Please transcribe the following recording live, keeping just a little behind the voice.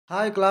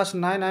Hi class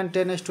 9 and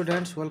 10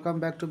 students, welcome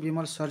back to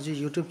Bimal Sarji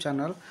YouTube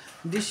channel.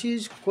 This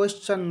is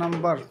question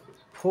number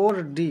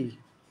 4D,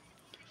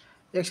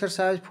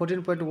 exercise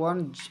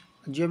 14.1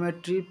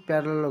 geometry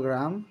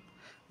parallelogram,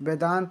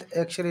 Vedanta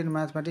excel in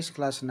mathematics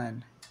class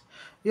 9.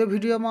 यो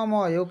भिडियोमा म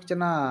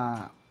एकजना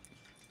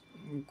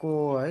को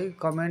है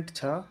comment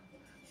छ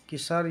कि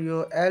sir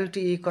यो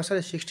LTE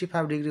कसरी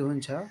 65 degree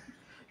हुन्छ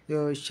यो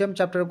same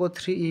च्याप्टरको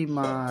 3E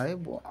मा है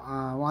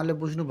उहाँले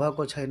बुझ्नु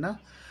भएको छैन।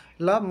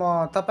 ल म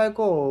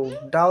तपाईको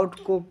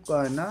डाउटको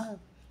हैन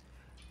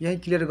यही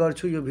क्लियर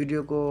गर्छु यो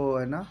भिडियोको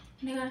हैन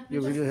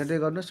यो भिडियो हेर्दै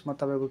गर्नुस् म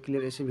तपाईको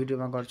क्लियर यसै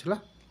भिडियोमा गर्छु ल।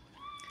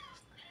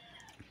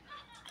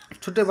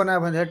 छुट्टै बनायो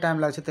भने धेरै टाइम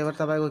लाग्छ त्यही भएर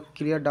तपाईको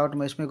क्लियर डाउट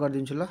म यसमै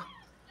गरिदिन्छु ल।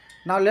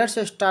 Now let's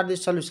start this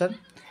solution.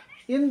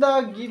 In the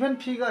given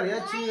figure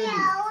HEAD,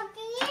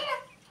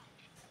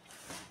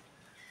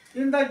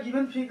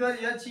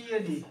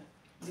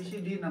 this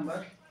is D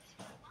number.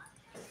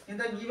 In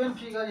the given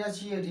figure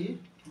HEAD,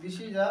 this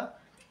is a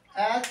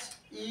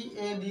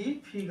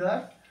HEAD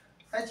figure.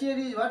 HEAD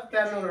is what?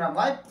 Parallelogram.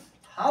 Why?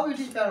 How it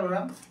is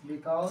parallelogram?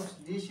 Because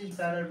this is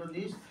parallel to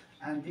this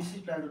and this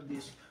is parallel to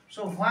this.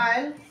 So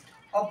while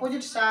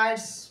opposite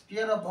sides,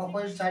 pair of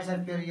opposite sides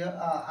are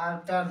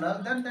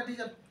parallel, then that is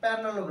a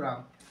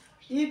parallelogram.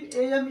 If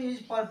AM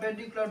is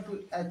perpendicular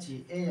to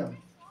HE,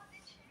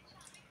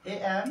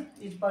 AM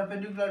is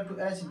perpendicular to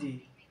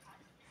HD.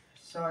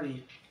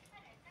 Sorry,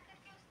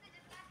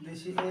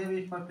 this is AM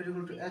is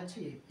perpendicular to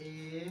HE.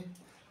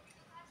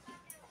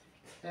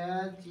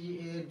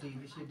 HEAD.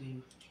 This is D,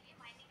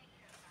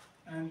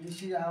 and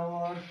this is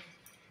our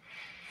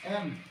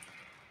M.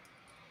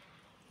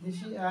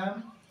 This is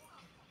M,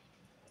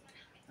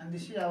 and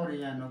this is our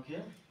N.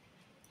 Okay,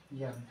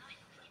 N.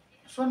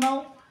 So now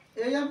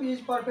AM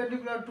is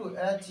perpendicular to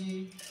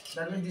HE,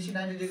 that means this is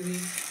 90 degree,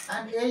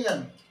 and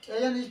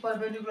AN is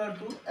perpendicular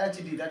to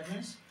HD, that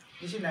means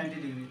this is 90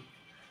 degree,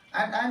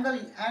 and angle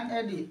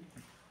NAD,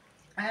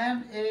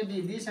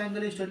 this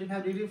angle is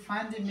 25 degree.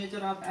 Find the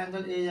measure of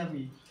angle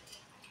AME.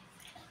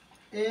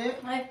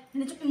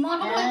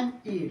 AME,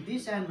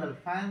 this angle,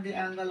 find the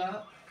angle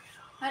of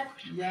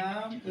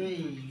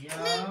AME.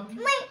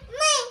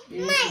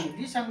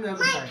 This angle you have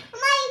to find.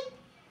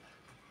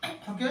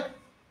 Okay,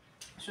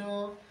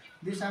 so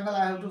this angle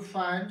I have to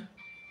find,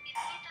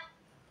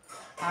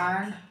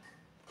 and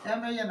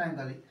MAN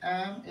angle,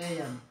 MAN,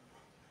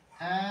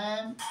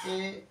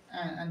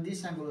 and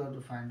this angle we have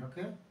to find.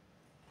 Okay,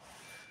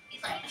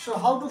 so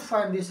how to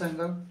find this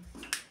angle?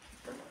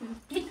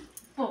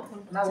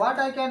 Now what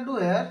I can do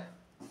here,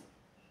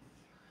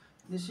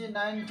 this is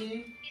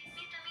 90.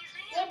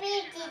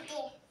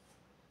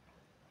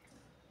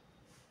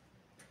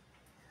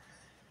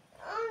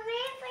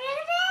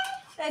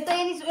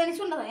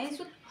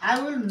 I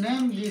will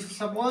name this,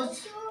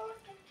 suppose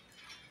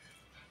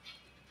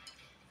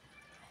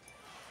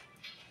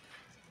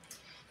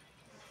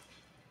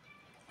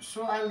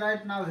so I'll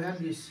write now here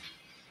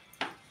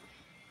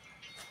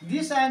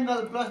this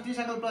angle plus this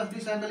angle plus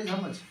this angle is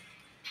how much?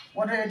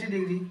 180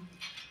 degree.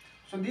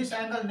 So this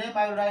angle name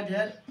I will write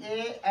here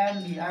A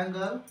and D,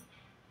 angle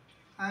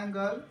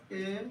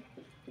A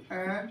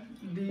and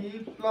D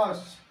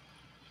plus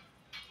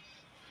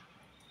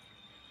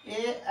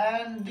A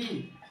and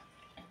D,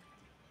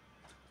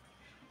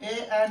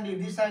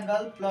 this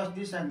angle plus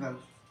this angle.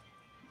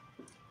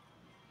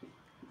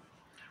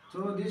 So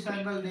this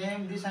angle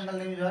name is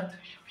what?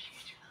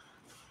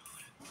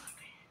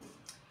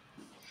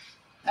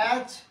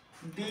 H,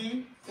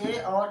 D,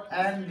 A or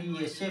and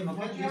D, same.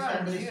 Okay, this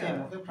angle is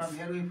same. Okay, from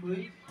here if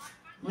we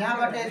यहाँ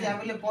बाट यदि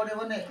हामीले पढ्यो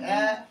भने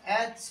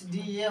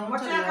HDA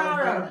हुन्छ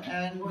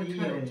and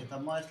DA हुन्छ त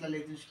म यसलाई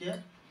लेख्दिन्छु के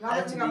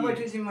HDA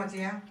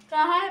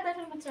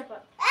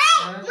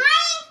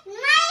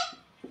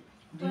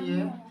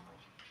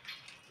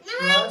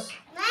plus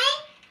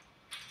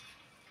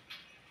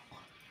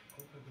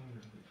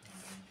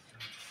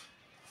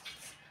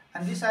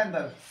and this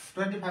angle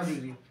 25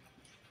 degree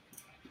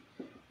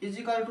is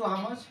equal to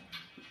how much?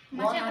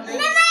 180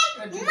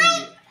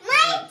 degree.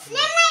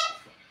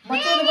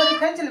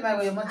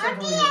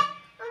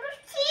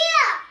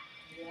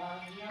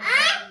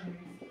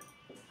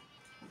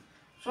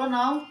 So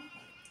now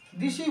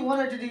this is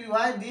 180 degree.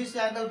 Why? This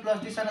angle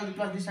plus this angle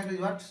plus this angle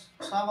is what?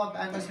 Sum of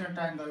angles in a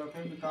triangle.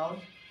 Okay,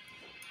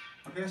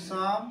 because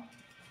sum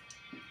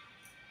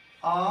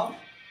of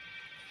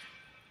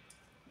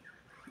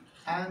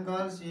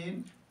angles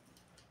in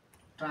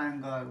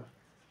triangle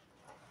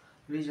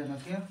region.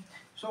 Okay,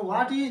 so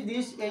what is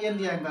this A and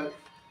D angle?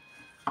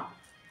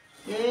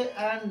 A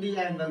and D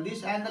angle.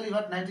 This angle is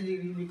what? 90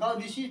 degree, because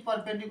this is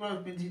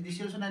perpendicular. This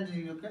is also 90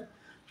 degree. Okay,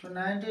 so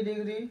 90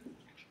 degree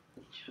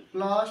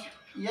plus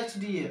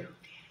HDA.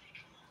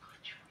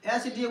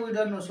 HDA we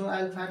don't know, so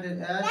I'll find it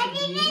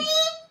HDA.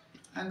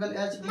 Angle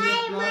HDA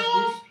plus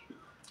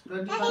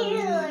this 25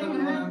 degree equal to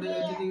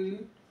 180 degree.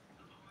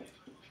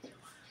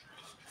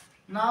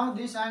 Now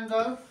this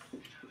angle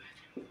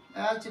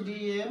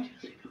HDA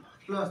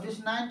plus this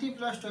 90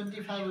 plus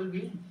 25 will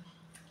be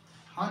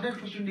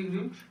 115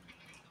 degree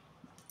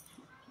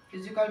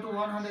is equal to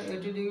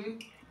 180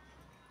 degree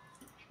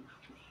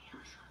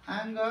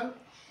angle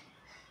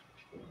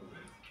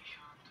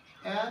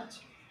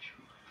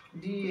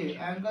HDA,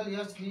 angle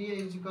HDA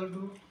is equal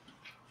to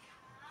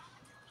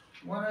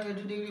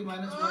 180 degree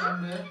minus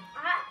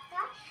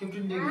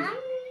 115 degree.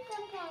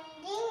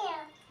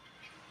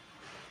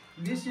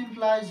 This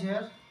implies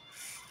here,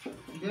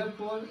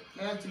 therefore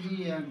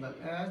HDA angle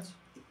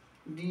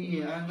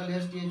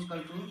HDA is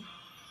equal to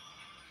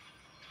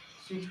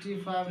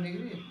 65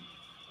 degree,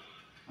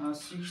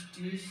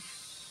 60,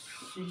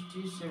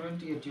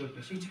 70, 80,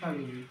 okay, 65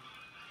 degree.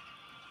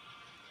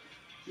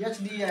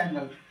 HDA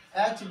angle,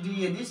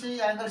 this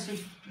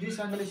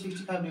angle is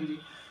 65 degree.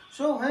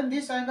 So when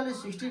this angle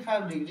is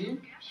 65 degree,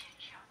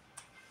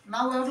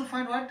 now we have to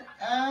find what?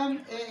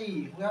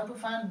 MAE. We have to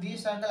find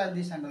this angle and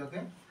this angle,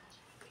 okay?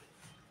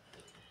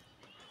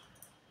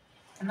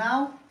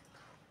 Now,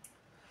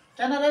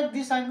 can I write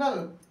this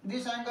angle?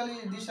 This angle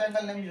name is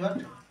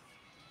what?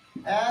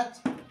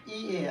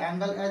 HEA,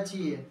 angle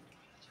HEA.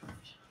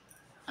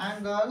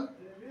 Angle,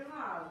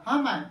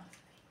 हाँ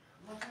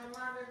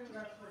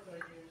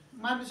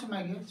मैं भी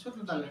सुनाएंगे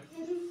सुन ताले.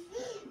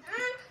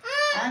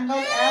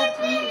 Angle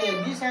HEA.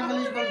 This angle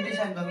is called this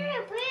angle.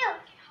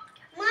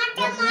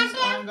 That means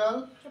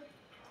angle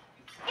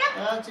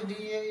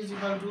HDA is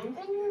equal to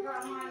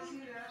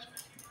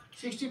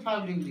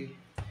 65 degree.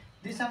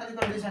 This angle is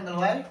called this angle.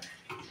 Why?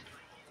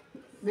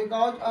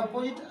 Because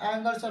opposite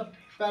angles of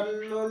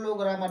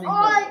parallelogram are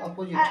equal.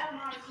 Opposite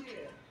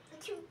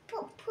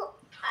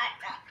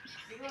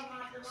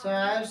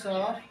sides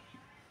of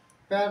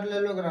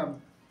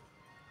parallelogram.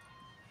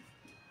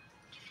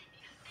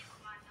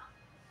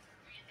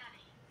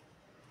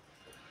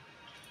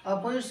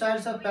 Opposite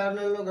sides of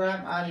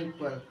parallelogram are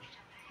equal.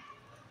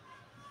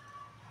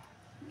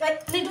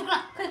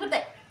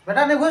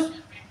 बेटा नहीं घुस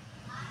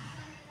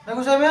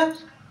हमें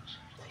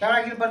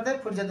camera गिर पड़ते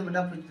foot जाते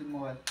बेटा foot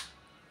mobile.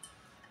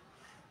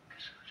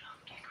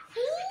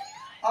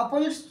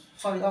 Opposite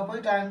sides,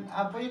 opposite angles.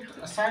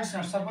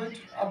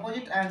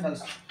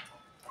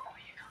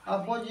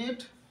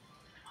 Opposite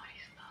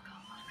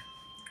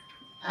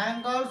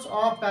angles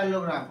of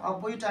parallelogram.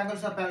 Opposite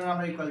angles of parallelogram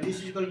are equal. This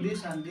is equal to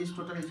this and this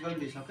total is equal to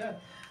this. Okay,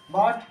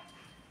 but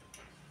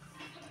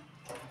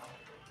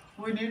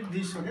we need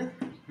this, okay,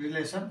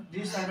 relation.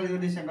 This angle is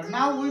this angle.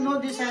 Now we know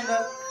this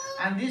angle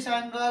and this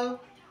angle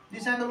we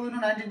know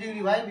 90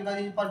 degree. Why? Because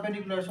it is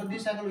perpendicular. So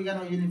this angle we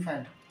can easily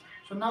find.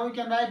 So now we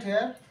can write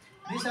here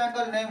this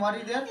angle name. What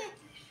is there?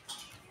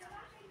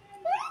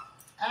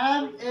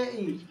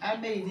 MAE.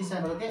 This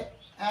angle. Okay,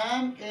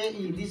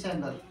 MAE. This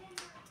angle.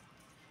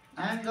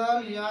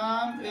 Angle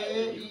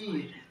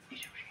MAE.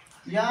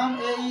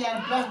 MAE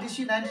and plus this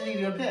is 90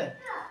 degree. Okay,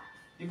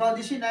 because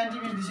this is 90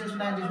 means this is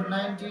 90. So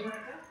 90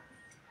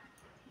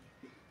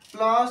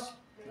 plus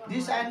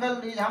this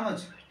angle is how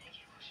much?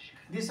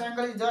 This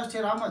angle is just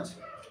here how much?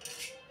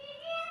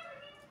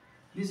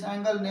 This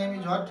angle name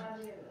is what?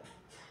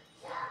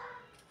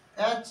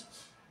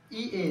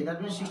 HEA.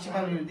 That means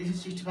 65 degree. This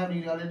is 65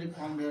 degree already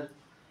found there.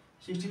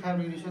 65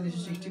 degree. So this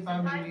is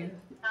 65 degree.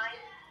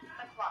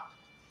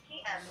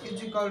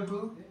 Is equal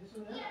to,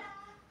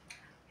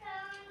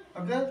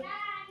 okay,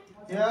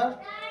 here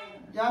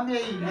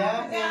MAE.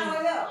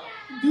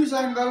 This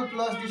angle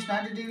plus this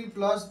 90 degree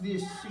plus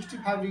this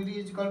 65 degree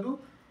is equal to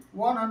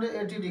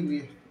 180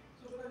 degree.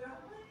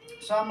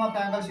 Sum of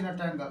angles in a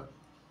triangle.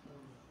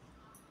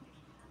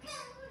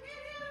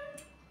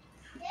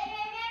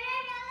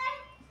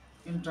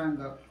 In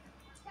triangle.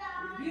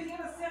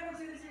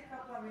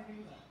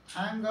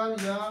 Angle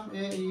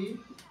MAE.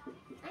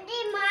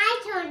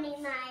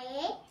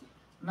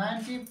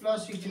 90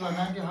 plus 65,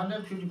 90,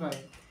 155.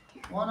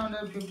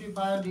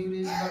 155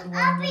 degrees is equal to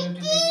 180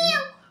 degree.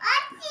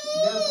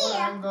 Therefore,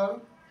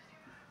 angle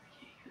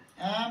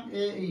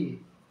MAE.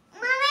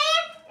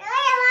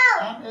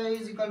 MAE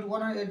is equal to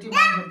 180 minus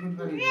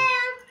 155 degree.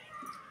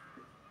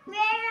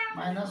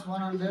 Minus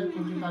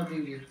 155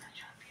 degree.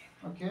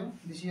 Okay,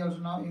 this is also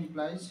now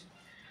implies.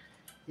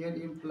 Here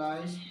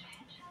implies.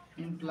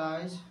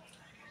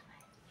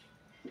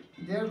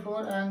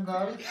 Therefore,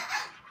 angle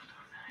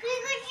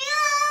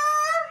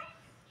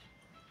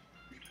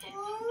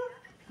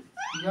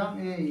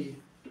MAE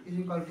is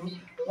equal to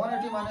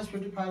 180 minus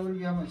 55 will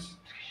be how much?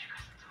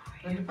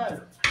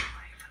 25.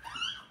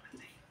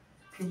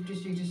 50,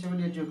 60,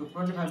 70, 80,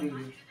 25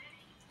 degree.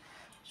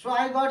 So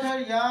I got here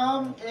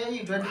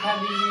MAE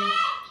 25 degree.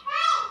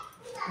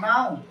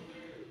 Now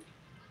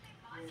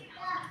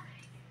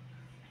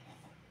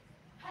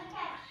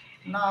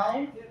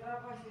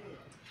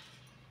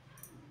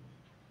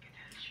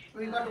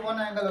we got one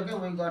angle. Okay,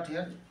 we got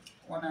here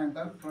one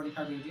angle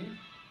 25 degree.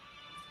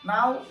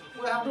 Now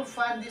we have to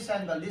find this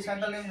angle. This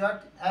angle is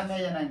what?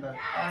 MAN angle.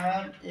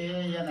 MAN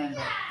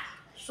angle.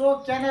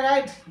 So can I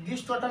write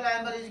this total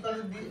angle is equal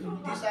to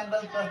this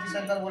angle plus this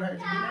angle 180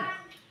 degree?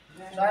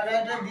 So I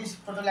write this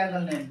total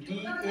angle name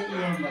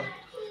DAE angle.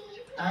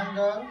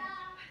 Angle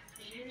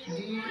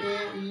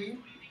DAE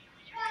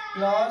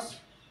plus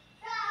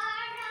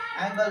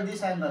angle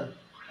this angle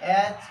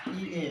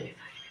HEA.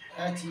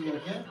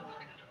 Okay.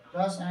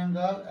 Plus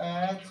angle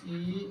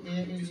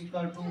HEA is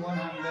equal to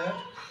 100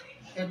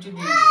 80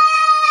 degree.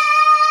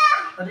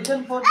 The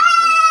reason for this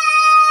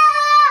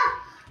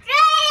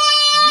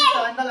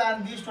angle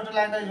and this total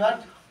angle is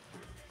what?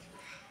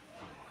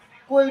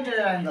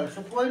 Co-interior angle.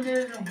 So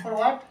co-interior for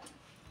what?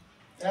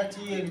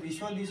 HE.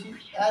 So this is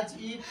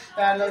HE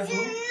parallel to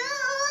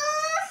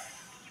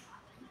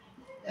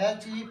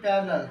HE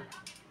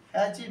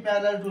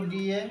parallel to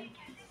DA.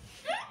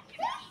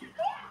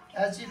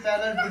 HE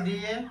parallel to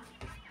DA,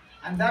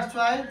 and that's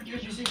why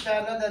if this is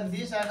parallel, then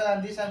this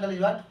angle is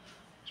what?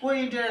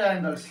 Co-interior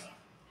angles.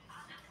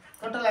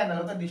 Total angle,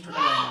 okay, this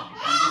total angle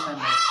and this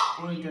angle,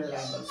 co-interior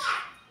angles.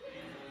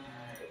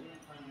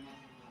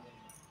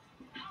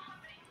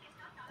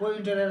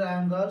 Co-interior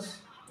angles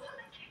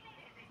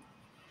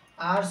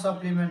are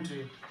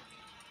supplementary.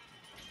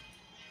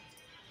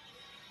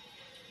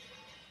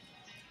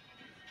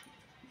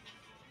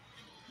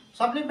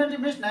 Supplementary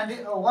means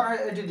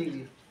 180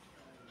 degree.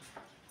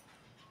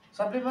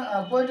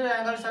 Co-interior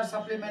angles are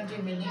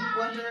supplementary, meaning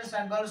co-interior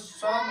angles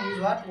sum is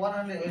what?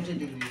 180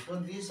 degrees. So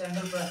this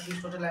angle plus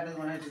this total angle is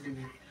 180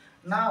 degrees.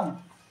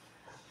 Now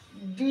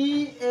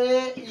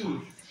DAE,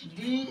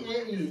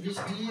 this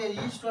DAE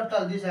is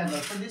total this angle.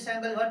 So this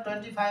angle is what?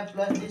 25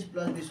 plus this,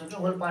 okay,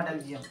 whole part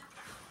LGM.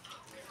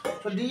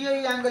 So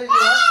DAE angle is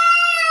what?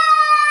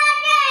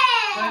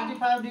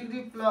 25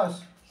 degree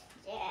plus.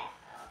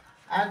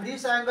 And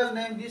this angle,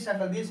 name this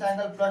angle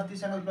plus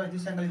this angle plus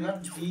this angle is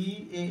what?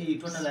 DAE,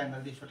 total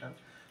angle, this total.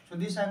 So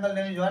this angle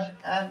name is what?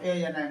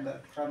 MAN angle,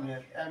 from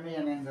here,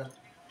 MAN angle.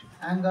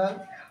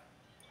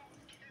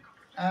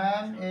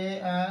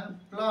 MAN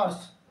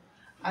plus.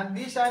 And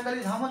this angle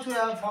is how much we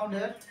have found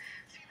here?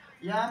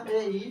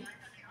 MAE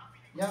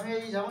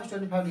is how much?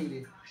 25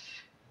 degree.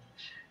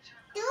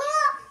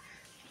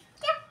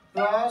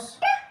 Plus,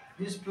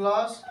 this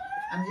plus,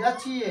 and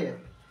HEA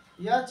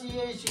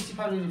is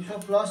 65 degree, so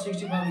plus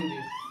 65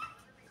 degree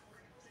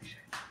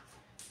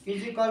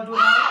is equal to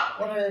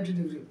 180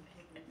 degree.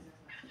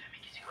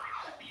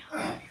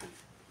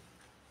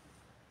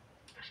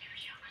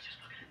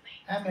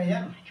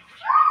 MAN,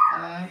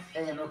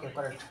 okay,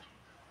 correct.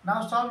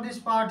 Now solve this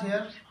part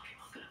here.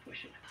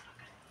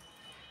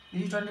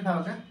 This is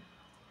 25, okay.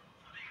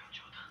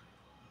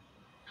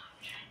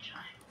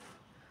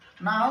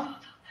 Now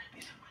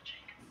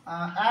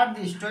add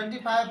this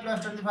 25 plus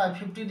 25,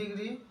 50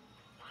 degree.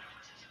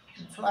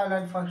 So I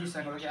write for this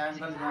angle, okay,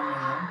 angle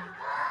MAN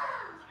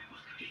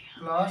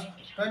plus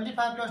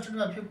 25 plus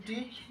 25,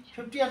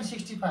 50 and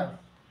 65,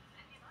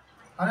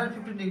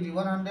 115 degree,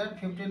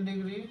 115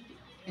 degree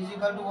is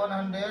equal to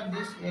 100,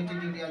 this 80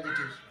 degree as it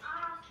is.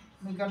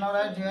 We can now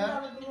write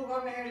here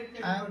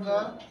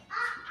angle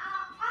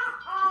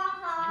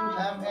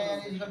MAN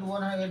is equal to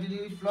 180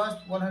 degree plus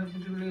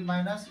 150 degree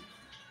minus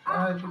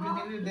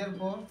 150 degree,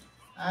 therefore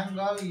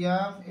angle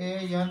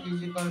MAN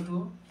is equal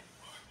to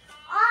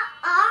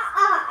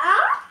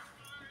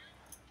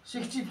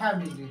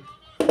 65 degree.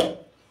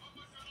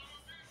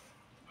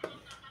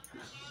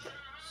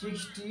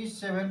 60,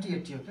 70,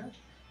 80, okay?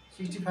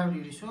 65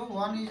 degree. So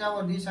one is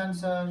our this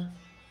answer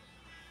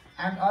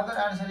and other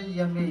answer is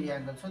MAE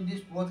angle. So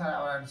these both are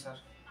our answer.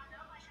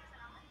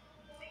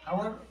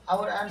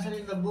 Our answer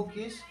in the book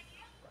is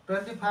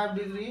 25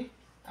 degree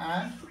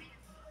and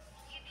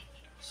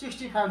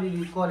 65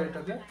 degree, correct,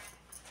 okay?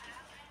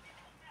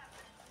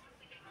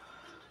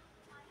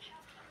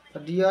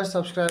 Dear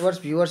subscribers,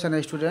 viewers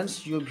end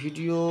students, यो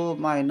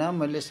भिडियोमा हैन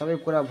मैले सबै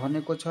कुरा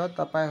भनेको छ,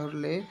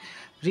 तपाईहरुले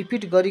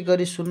repeat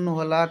गरी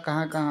सुन्नुहोला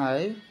कहाँ कहाँ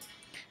है।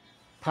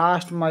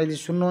 फास्टमा यदि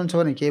सुन्नुहुन्छ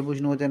भने केही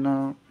बुझ्नु हुँदैन,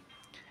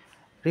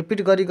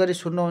 रिपिट गरी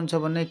सुन्नुहुन्छ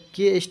भने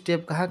के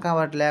स्टेप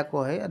कहाँबाट ल्याएको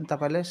है अनि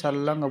तपाईले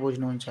सल्लङ्ग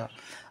बुझ्नुहुन्छ।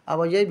 अब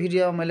यही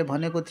भिडियोमा मैले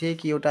भनेको थिएँ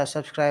कि एउटा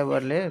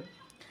सब्सक्राइबरले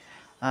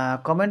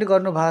कमेन्ट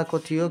गर्नु भएको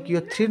थियो कि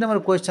यो 3 नम्बर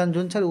क्वेशन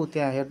जुन छ उ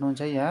त्यहाँ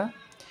हेर्नुहुन्छ यहाँ,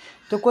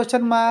 त्यो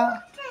क्वेशनमा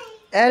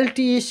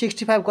LTE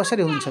 65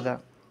 कसरी हुन्छ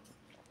त?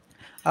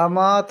 अब म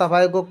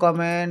तपाईको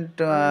कमेन्ट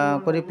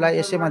को रिप्लाई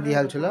यसैमा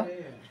दिइहाल्छु ल।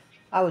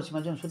 आवश्यमा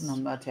जुन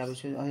सुत्न माथि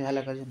आवश्य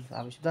हाला गर्छ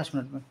आवश्य 10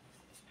 मिनेटमा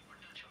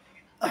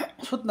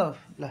सुत्न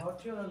ल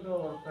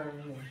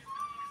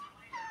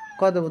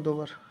कदब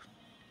दोबर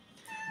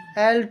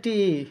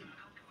LTE,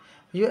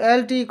 यो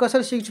LTE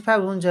कसरी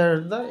 65 हुन्छ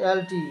त?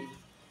 LTE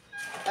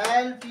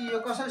यो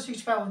कसरी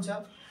 65 हुन्छ?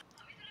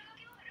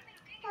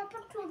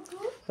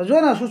 जो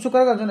ना सुसु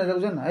कर जो ना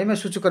जो ना आई मैं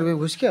सुसु कर भी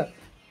घुस क्या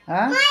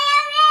हाँ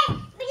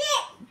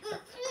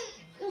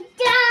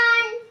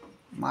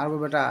मार वो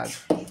बेटा आज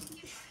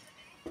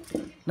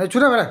नहीं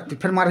छुरा बेटा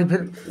फिर मार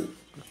फिर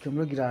क्यों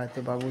लोग गिरा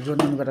थे बाबू जो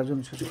नहीं बेटा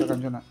जो सुसु कर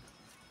जो ना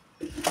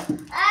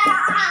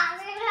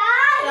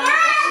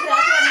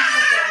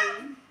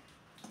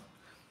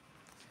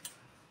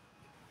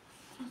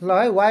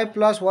ला y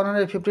plus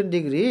 115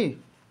 degree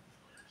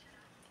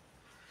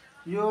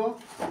यो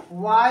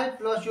y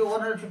plus यो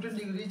 115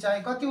 डिग्री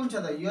चाहिँ कति हुन्छ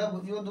त?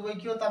 यो दुवै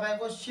के हो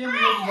तपाईको सेम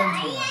रिजन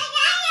छ।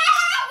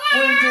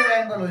 पोइन्टेड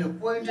एंगल हो यो,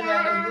 पोइन्टेड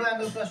एंगल, यो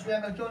एंगल प्लस यो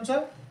एंगल के हुन्छ?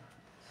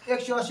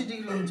 180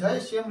 डिग्री हुन्छ है,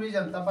 सेम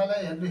रिजन।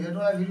 तपाईलाई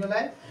हेर्नुलाई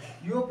भिडियोलाई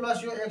यो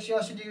प्लस यो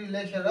 180 डिग्री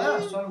लेखेर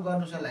सल्भ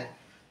गर्नुस् यसलाई।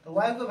 तो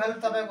y को भ्यालु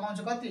तपाईको आउँछ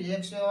कति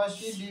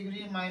 180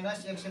 डिग्री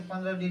माइनस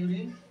 115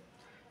 डिग्री,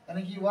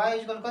 यानी कि y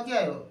इक्वल कति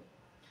आयो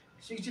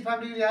 65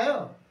 डिग्री आयो।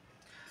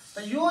 त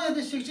यो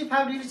यदि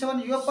 65 डिग्री छ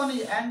भने यो पनि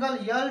एंगल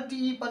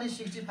LTE पनि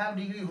 65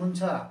 डिग्री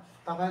हुन्छ।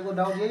 तपाईको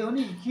डाउट यही हो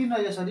नि, किन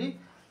यसरी,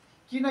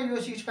 किन यो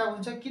 65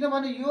 हुन्छ,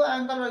 किनभने यो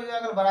एंगल र यो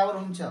एंगल बराबर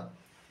हुन्छ।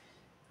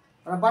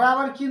 र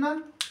बराबर किन,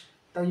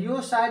 त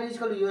यो साइड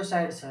इक्वल यो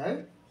साइड छ है।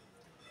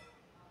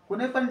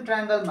 कुनै पनि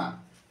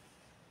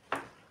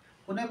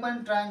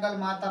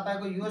ट्रायंगलमा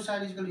तपाईको यो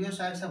साइड इक्वल यो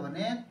साइड छ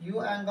भने यो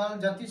एंगल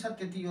जति छ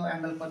त्यति यो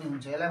एंगल पनि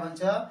हुन्छ। यसलाई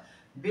भन्छ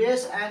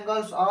base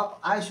angles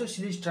of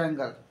isosceles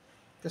triangle.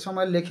 त्यसमा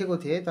मैले लेखेको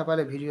थिएँ,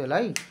 तपाईले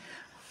भिडियोलाई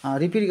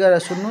रिपिट गरेर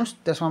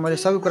सुन्नुस्। त्यसमा मैले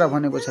सबै कुरा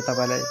भनेको छ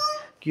तपाईलाई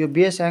कि यो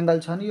बेस एंगल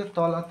छ नि, यो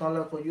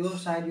तलको यो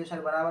साइड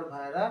बराबर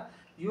भएर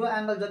यो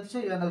एंगल जति छ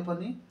यो एंगल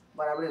पनि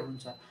बराबरै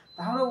हुन्छ।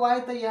 त हाम्रो y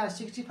त यहाँ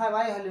 65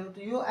 आइहाल्यो, त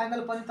यो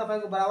एंगल पनि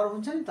तपाईको बराबर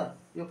हुन्छ नि त,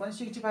 यो पनि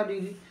 65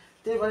 डिग्री।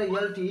 त्यही भएर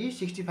LTE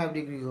 65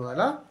 डिग्री हो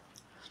ल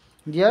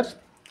डियर।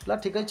 ल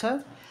ठिकै छ,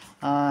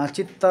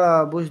 चित्त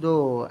बुझ्दो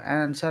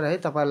एन्सर है।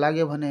 तपाईलाई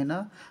लाग्यो भने हैन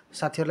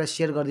साथीहरुलाई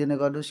शेयर गरिदिने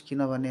गर्नुस्,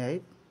 किनभने है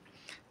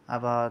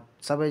अब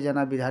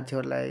सबैजना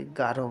विद्यार्थीहरुलाई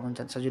गाह्रो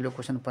हुन्छ, सजिलो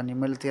क्वेशन पनि।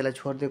 मैले त्यसलाई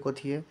छोड्दिएको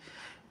थिएँ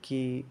कि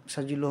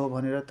सजिलो हो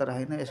भनेर, तर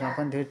हैन यसमा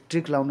पनि धेरै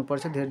ट्रिक लाउनु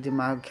पर्छ, धेरै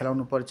दिमाग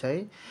खेलाउनु पर्छ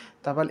है।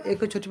 तपाईले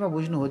एकैचोटीमा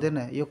बुझ्नु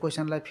हुँदैन, यो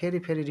क्वेशनलाई फेरि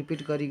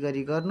रिपिट गरी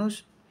गर्नुस्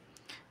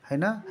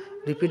हैन,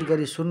 रिपिट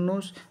गरी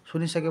सुन्नुस्,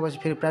 सुनिसकेपछि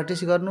फेरि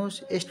प्र्याक्टिस गर्नुस्,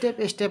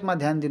 स्टेपमा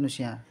ध्यान दिनुस्।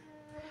 यहाँ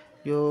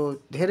यो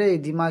धेरै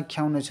दिमाग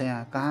ख्याउनु छ,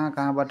 यहाँ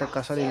कहाँबाट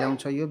कसरी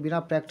ल्याउँछ, यो बिना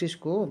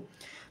प्र्याक्टिसको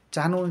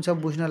चाहनुहुन्छ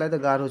बुझ्नलाई त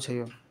गाह्रो छ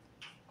यो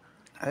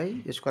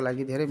है। यसको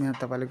लागि धेरै मेहनत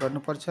तपाईले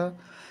गर्नुपर्छ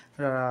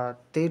र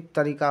त्यही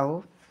तरिका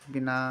हो,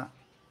 बिना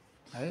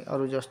है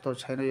अरु जस्तो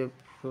छैन। यो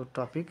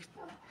टपिक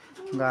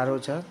गाह्रो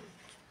छ,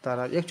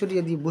 तर एकचोटी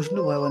यदि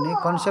बुझ्नु भयो भने,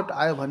 कन्सेप्ट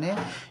आयो भने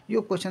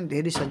यो क्वेशन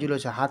धेरै सजिलो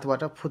छ।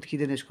 हातबाट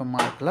फुत्किदैन यसको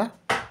मार्क ल।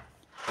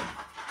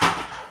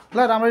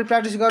 राम्ररी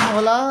प्र्याक्टिस गर्नु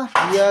होला।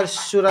 डियर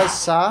सुरज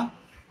शाह,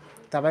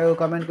 तपाईको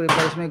कमेन्टको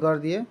रिप्लाइसमै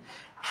गरिदिए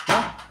ल।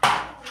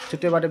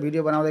 छुट्टैबाट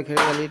भिडियो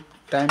बनाउँदाखेरि अलि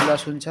टाइम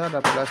लस हुन्छ र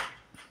प्लस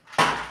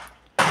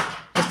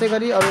त्यस्तै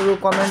गरी अरू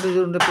कमेन्ट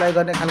जुन रिप्लाई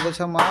गर्ने खालको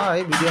छ म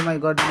है भिडियोमा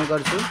गरिदिने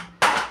गर्छु।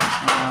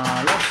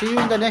 ल सी you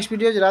in the next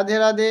videos. Radhe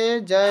Radhe,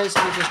 जय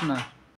श्री कृष्ण।